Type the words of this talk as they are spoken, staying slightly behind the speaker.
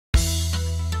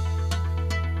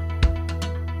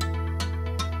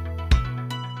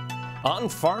On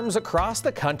farms across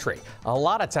the country, a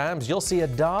lot of times you'll see a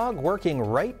dog working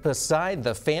right beside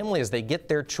the family as they get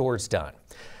their chores done.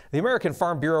 The American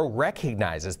Farm Bureau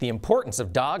recognizes the importance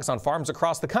of dogs on farms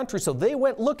across the country, so they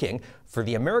went looking for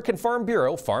the American Farm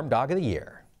Bureau Farm Dog of the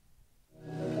Year.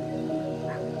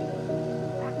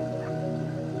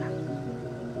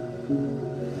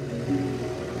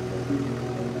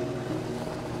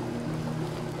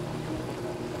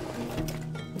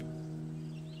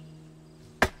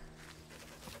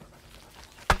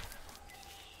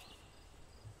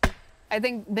 I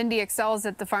think Bindi excels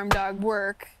at the farm dog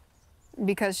work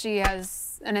because she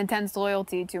has an intense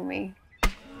loyalty to me.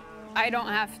 I don't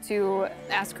have to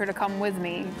ask her to come with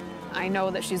me. I know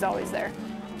that she's always there.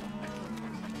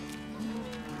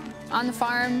 On the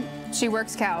farm, she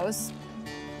works cows.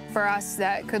 For us,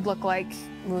 that could look like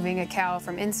moving a cow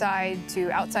from inside to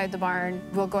outside the barn.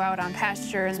 We'll go out on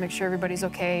pasture and make sure everybody's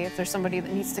okay. If there's somebody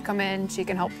that needs to come in, she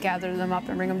can help gather them up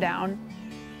and bring them down.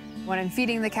 When I'm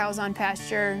feeding the cows on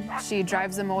pasture, she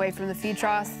drives them away from the feed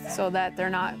trough so that they're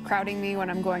not crowding me when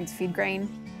I'm going to feed grain.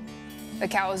 The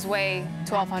cows weigh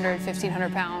 1,200,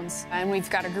 1,500 pounds, and we've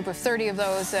got a group of 30 of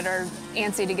those that are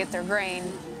antsy to get their grain.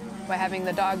 By having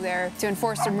the dog there to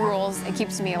enforce some rules, it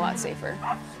keeps me a lot safer,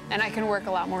 and I can work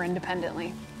a lot more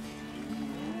independently.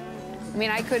 I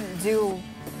mean, I couldn't do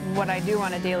what I do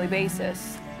on a daily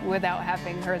basis without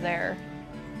having her there.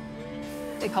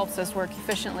 It helps us work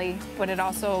efficiently, but it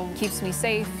also keeps me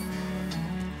safe.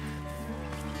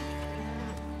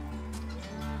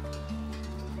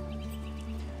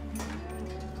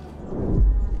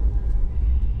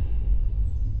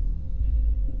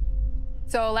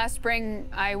 So last spring,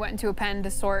 I went into a pen to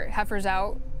sort heifers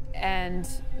out, and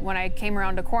when I came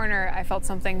around a corner, I felt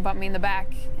something bump me in the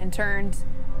back and turned,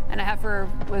 and a heifer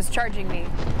was charging me.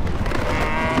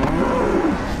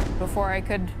 Before I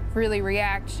could really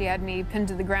react, she had me pinned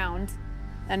to the ground.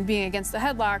 And being against the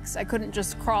headlocks, I couldn't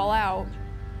just crawl out.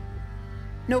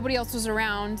 Nobody else was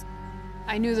around.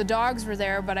 I knew the dogs were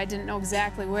there, but I didn't know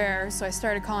exactly where, so I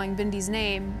started calling Bindi's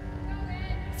name.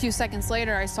 A few seconds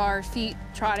later, I saw her feet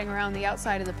trotting around the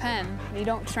outside of the pen. You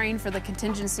don't train for the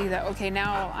contingency that, okay,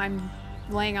 now I'm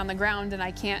laying on the ground and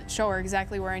I can't show her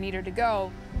exactly where I need her to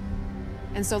go.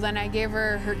 And so then I gave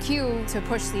her her cue to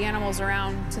push the animals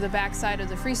around to the back side of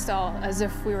the freestall as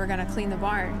if we were going to clean the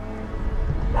barn.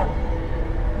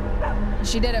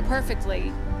 She did it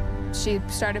perfectly. She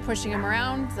started pushing him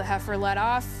around, the heifer let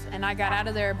off, and I got out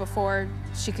of there before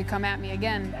she could come at me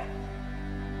again.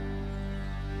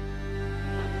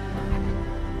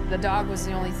 The dog was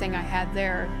the only thing I had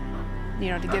there,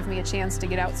 to give me a chance to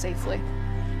get out safely.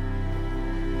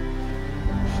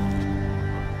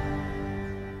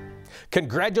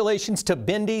 Congratulations to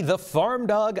Bindi, the Farm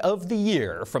Dog of the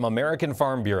Year from American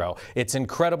Farm Bureau. It's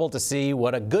incredible to see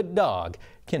what a good dog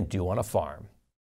can do on a farm.